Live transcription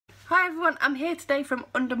Hi everyone, I'm here today from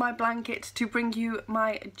under my blanket to bring you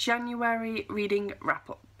my January reading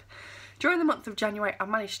wrap-up. During the month of January I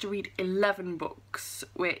managed to read 11 books,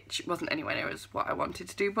 which wasn't anywhere near as what I wanted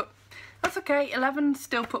to do, but that's okay. 11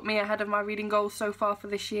 still put me ahead of my reading goals so far for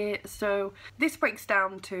this year. So this breaks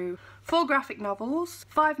down to 4 graphic novels,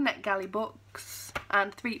 5 NetGalley books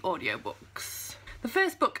and 3 audiobooks. The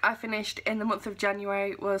first book I finished in the month of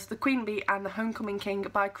January was The Queen Bee and the Homecoming King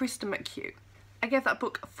by Krista McHugh. I gave that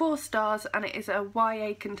book 4 stars and it is a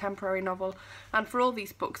YA contemporary novel, and for all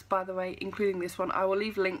these books, by the way, including this one, I will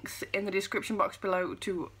leave links in the description box below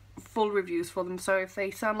to full reviews for them, so if they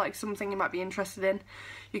sound like something you might be interested in,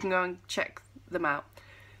 you can go and check them out.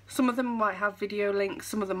 Some of them might have video links,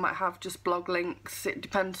 some of them might have just blog links. It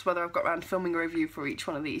depends whether I've got around to filming a review for each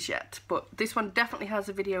one of these yet, but this one definitely has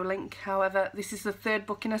a video link. However, this is the 3rd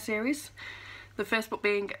book in a series, the first book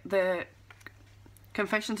being The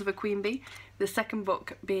Confessions of a Queen Bee, the second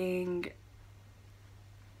book being,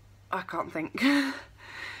 I can't think,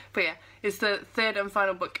 but yeah, it's the 3rd and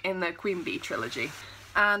final book in the Queen Bee trilogy.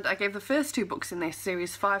 And I gave the first 2 books in this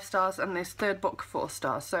series 5 stars and this 3rd book 4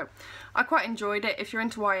 stars, so I quite enjoyed it. If you're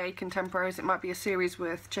into YA contemporaries, it might be a series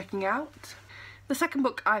worth checking out. The second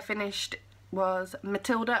book I finished was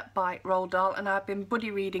Matilda by Roald Dahl, and I've been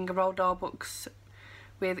buddy reading Roald Dahl books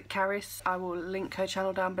with Caris. I will link her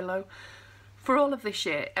channel down below. For all of this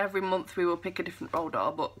year, every month we will pick a different Roald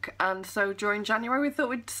Dahl book, and so during January we thought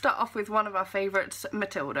we'd start off with one of our favourites,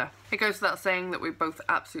 Matilda. It goes without saying that we both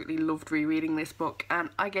absolutely loved rereading this book, and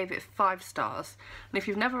I gave it 5 stars. And if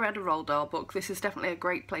you've never read a Roald Dahl book, this is definitely a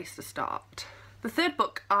great place to start. The 3rd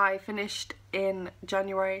book I finished in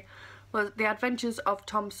January was The Adventures of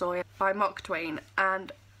Tom Sawyer by Mark Twain,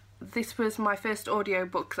 and this was my first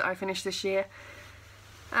audiobook that I finished this year,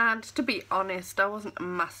 and to be honest, I wasn't a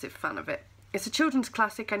massive fan of it. It's a children's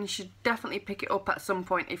classic and you should definitely pick it up at some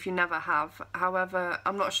point if you never have. However,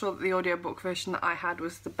 I'm not sure that the audiobook version that I had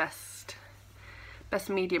was the best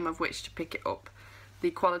medium of which to pick it up.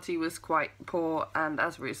 The quality was quite poor and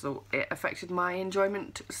as a result it affected my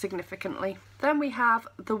enjoyment significantly. Then we have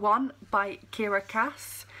The One by Kira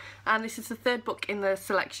Cass, and this is the 3rd book in the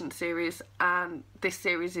Selection series, and this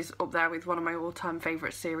series is up there with one of my all-time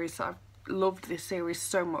favourite series. I've loved this series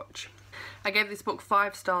so much. I gave this book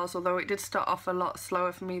 5 stars, although it did start off a lot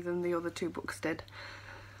slower for me than the other 2 books did.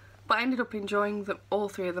 But I ended up enjoying all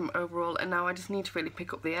 3 of them overall, and now I just need to really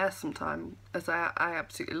pick up the air sometime, as I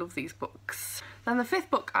absolutely love these books. Then the 5th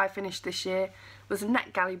book I finished this year was a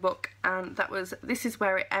NetGalley book, and that was This Is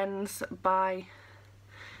Where It Ends by,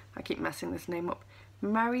 I keep messing this name up,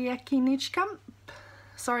 Marieke Nijkamp.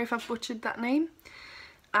 Sorry if I've butchered that name.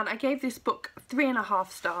 And I gave this book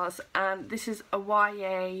 3.5 stars, and this is a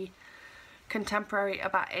YA contemporary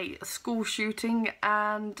about a school shooting,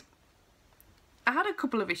 and I had a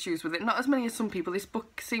couple of issues with it, not as many as some people. This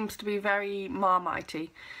book seems to be very Marmitey.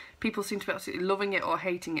 People seem to be absolutely loving it or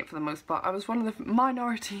hating it for the most part. I was one of the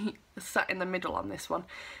minority sat in the middle on this one,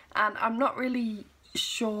 and I'm not really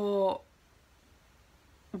sure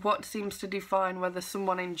what seems to define whether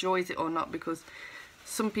someone enjoys it or not, because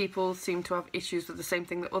some people seem to have issues with the same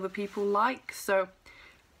thing that other people like. So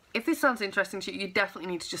if this sounds interesting to you, you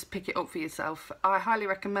definitely need to just pick it up for yourself. I highly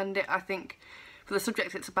recommend it. I think for the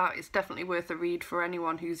subject it's about, it's definitely worth a read for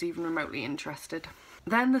anyone who's even remotely interested.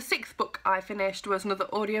 Then the 6th book I finished was another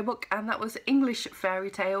audiobook, and that was English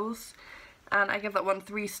Fairy Tales, and I gave that one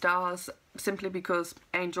 3 stars simply because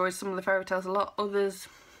I enjoyed some of the fairy tales a lot, others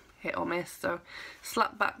hit or miss, so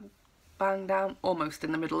slap back bang down almost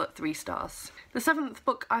in the middle at 3 stars. The 7th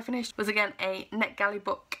book I finished was again a NetGalley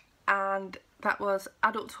book, and that was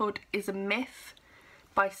Adulthood is a Myth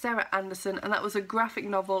by Sarah Anderson, and that was a graphic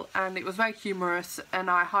novel and it was very humorous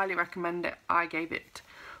and I highly recommend it. I gave it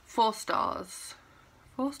 4 stars.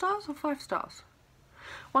 4 stars or 5 stars?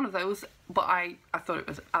 One of those, but I thought it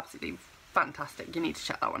was absolutely fantastic. You need to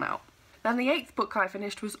check that one out. Then the 8th book I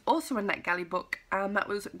finished was also a NetGalley book, and that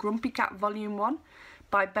was Grumpy Cat Volume 1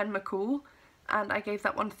 by Ben McCool, and I gave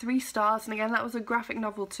that one 3 stars, and again that was a graphic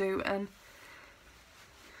novel too, and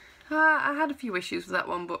I had a few issues with that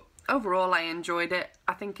one, but overall I enjoyed it.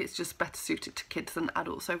 I think it's just better suited to kids than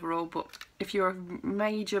adults overall, but if you're a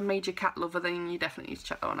major cat lover, then you definitely need to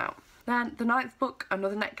check that one out. Then the 9th book,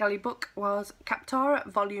 another NetGalley book, was Kaptara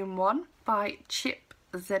Volume 1 by Chip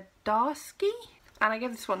Zdarsky, and I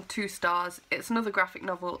gave this one 2 stars. It's another graphic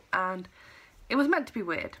novel and it was meant to be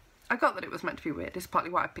weird. I got that it was meant to be weird, it's partly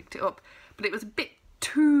why I picked it up, but it was a bit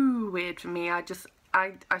too weird for me. I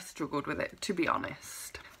struggled with it, to be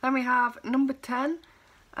honest. Then we have number 10,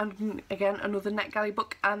 and again another NetGalley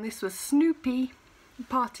book, and this was Snoopy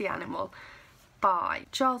Party Animal by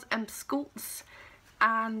Charles M. Schultz,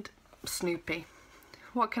 and Snoopy.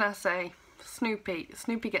 What can I say?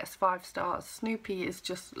 Snoopy gets 5 stars. Snoopy is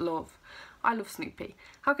just love. I love Snoopy.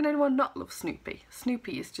 How can anyone not love Snoopy?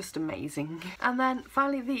 Snoopy is just amazing. And then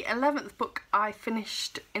finally the 11th book I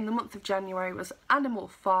finished in the month of January was Animal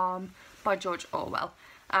Farm by George Orwell.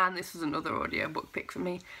 And this was another audiobook pick for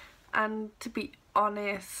me. And to be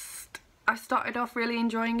honest, I started off really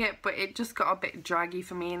enjoying it, but it just got a bit draggy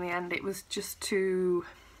for me in the end. It was just too...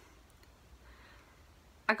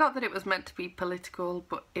 I got that it was meant to be political,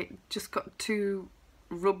 but it just got too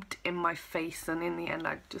rubbed in my face, and in the end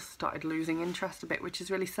I just started losing interest a bit, which is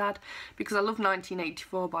really sad because I love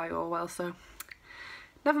 1984 by Orwell, so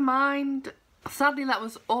never mind. Sadly, that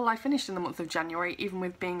was all I finished in the month of January, even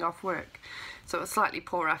with being off work, so a slightly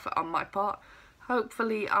poor effort on my part.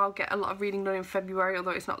 Hopefully I'll get a lot of reading done in February,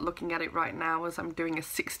 although it's not looking at it right now as I'm doing a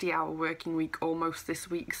 60-hour working week almost this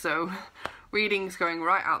week, so reading's going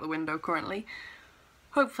right out the window currently.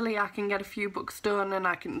 Hopefully I can get a few books done and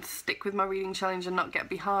I can stick with my reading challenge and not get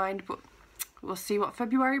behind, but we'll see what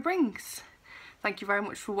February brings. Thank you very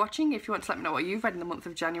much for watching. If you want to let me know what you've read in the month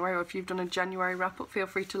of January, or if you've done a January wrap-up, feel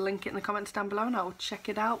free to link it in the comments down below and I'll check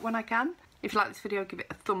it out when I can. If you like this video, give it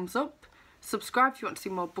a thumbs up. Subscribe if you want to see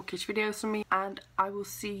more bookish videos from me, and I will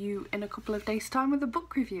see you in a couple of days' time with a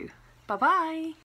book review. Bye bye!